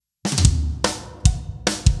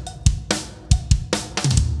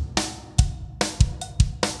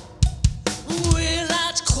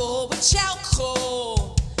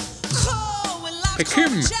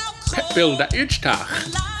Pekim, Petbil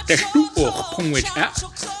DaSjaj pongwIj'e,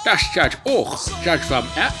 DaSjaj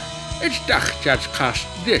jajvam'e, DaSjaj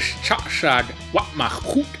DaSjaj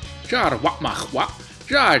jajvam'e,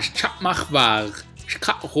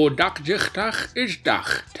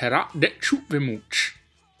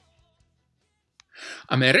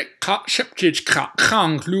 amerI'qa SepjIjQa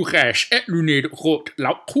Qang luje'choHlu rot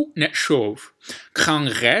lauqhu net shov. Qang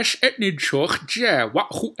et nidchoch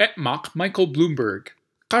Michael Bloomberg.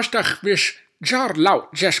 Qasdach jar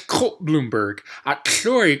laut Bloomberg. At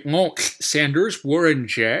Chloe Sanders Warren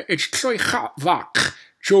Chloe vaq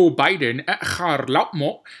Joe Biden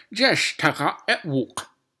Harlaw'mo taga wuk.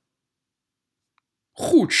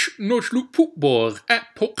 Huch nojlu'pu'bogh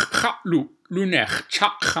poQHa'lu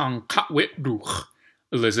luje'choHlu qa'wI.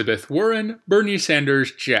 Elizabeth Warren, Bernie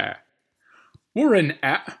Sanders, Warren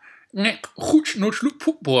Huch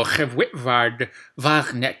nojlu'pu'bogh HevwI'vaD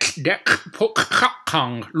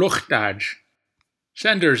poQHa'qang Huchtej.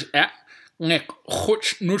 Sanders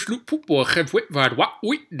Huch nojlu'pu'bogh HevwI'vaD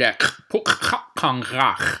poQHa'qang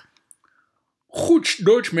rach. Huch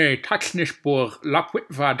Dojmey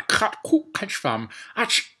lapwI'vaD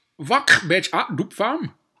qa'wI vaQbej'a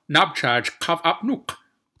ghu'vam, nab'a'chaj qav'ap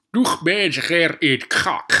gher'ID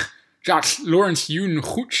Lawrence Yun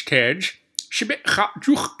Huchtej,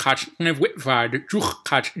 ngevwI'vaD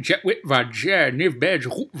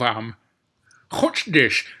ghu'vam. Hoch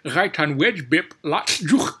DIS bip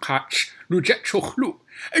luje'choHlu,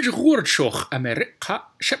 amerI'qa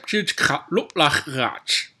SepjIjQa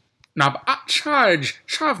Qang. Nab'a'chaj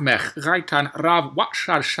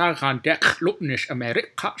rav'watshad Saghan DeQ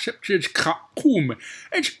amerI'qa SepjIjQa Qang,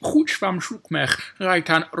 Huchvam SuqmeH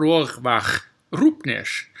ro'rvach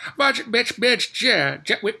rupnish. vaQbej'a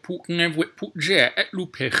jajvam'e ngevwI'pu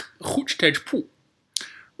lupich Huchtej pu.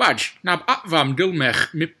 nab'a'vam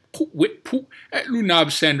dilmech mIpqu'wI'pu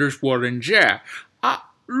nab Sanders Warren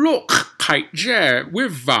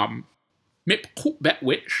w'vam. mIpqu'wI'e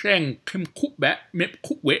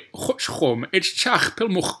mIpqu'wI'e Huchvam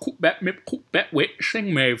mIpqu'wI'e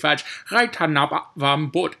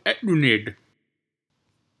nab'a'vam bot lunid.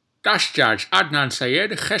 DaSjaj Adnan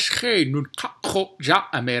Syed HeSHey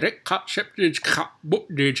amerI'qa SepjIjQa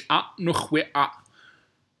nojlu'pu'bogh.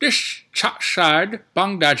 DaSjaj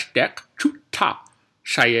DeQ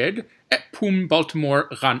Syed Baltimore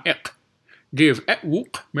Div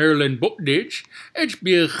wuk Maryland botdij,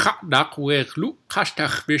 gher'ID werlu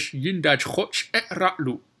qasdach yindaj choch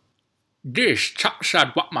ra'lu.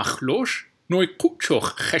 DaSjaj wa'machlosh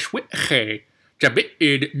nojlu'choch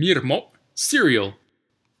jab'id mirmop cereal.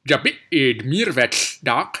 Jab'id mI'VAD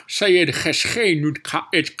Syed HeSHey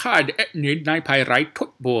etnid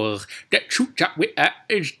potlhc'bogh.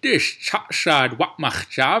 jajvam'e DaSjaj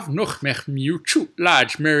wa'machjav mIpqu'wI'pu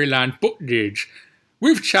laj Maryland botdij.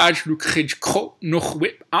 Wivchaj luje'choHlu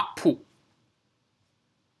nojlu'pu'bogh.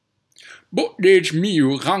 Botdij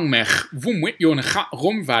miu rangmech vumwit yon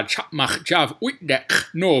ghu'vam jajvam'e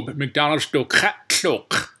nob McDonald's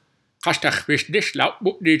tlok. Qasdach dislau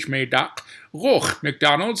botdij medak roch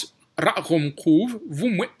McDonald's ra'romkuv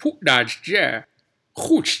vumwI'pu daj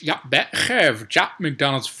Huch Hev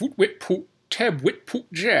McDonald's vutwI'pu tebwI'pu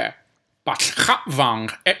potlhc'bogh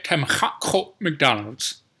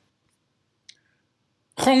McDonald's.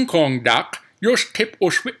 Hong Kong dak kip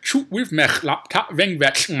wivmech lapta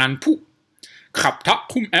vengwetsnganpu. Krapta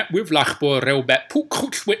wivlachbo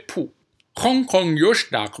poQHa'lu. Hong Kong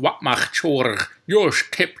dak watmach chorg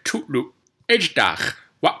kip tutlu. Ejdach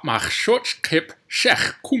watmach kip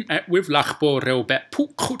shech wivlachbo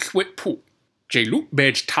poQHa'lu. Jelu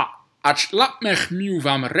ach lapmech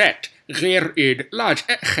mI'vam gher'ID laj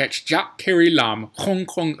Carrie Lam Hong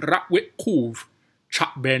Kong ratwI'kuv.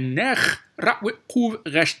 Benech ratwI'kuv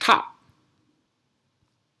resta.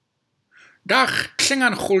 Dach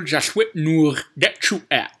klingan jajvam'e nur dechu.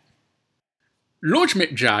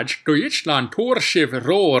 Lojmejaj Deutschland torshiv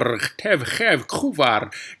tev Hev Quvar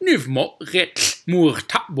nivmo mur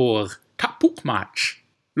tapukmach.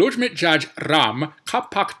 Lojmejaj ram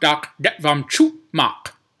kapakdak detvam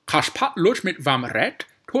mak. Kaspat lojmetvam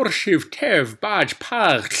torshiv tev baj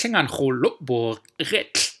par klingan lopbor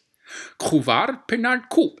Quvar pinad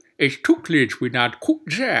kup tuklij winad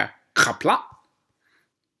krapla.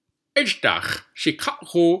 Ejdach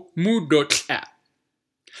SIqa'ghoDaq.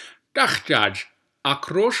 DaSjaj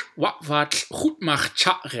akrosh wa'vat chutmach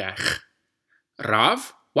rech.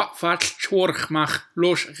 Rav wa'vat chorchmach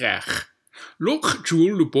rech. Loch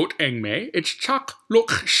jul lubot engme chak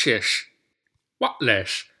loch shish.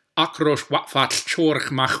 Watlesh akrosh wa'vat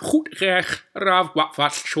chorchmach rech. Rav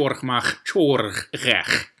wa'vat chorchmach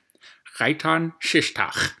rech. Gaitan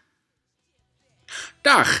shishtach.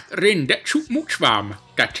 Dach rin det chuk muchvam,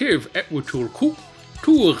 dativ etwutul ku,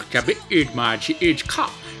 tur jabe edmaj SepjIjQa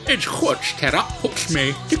Huch terap Dojmey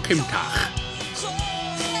dikimtach.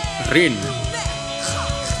 Rin.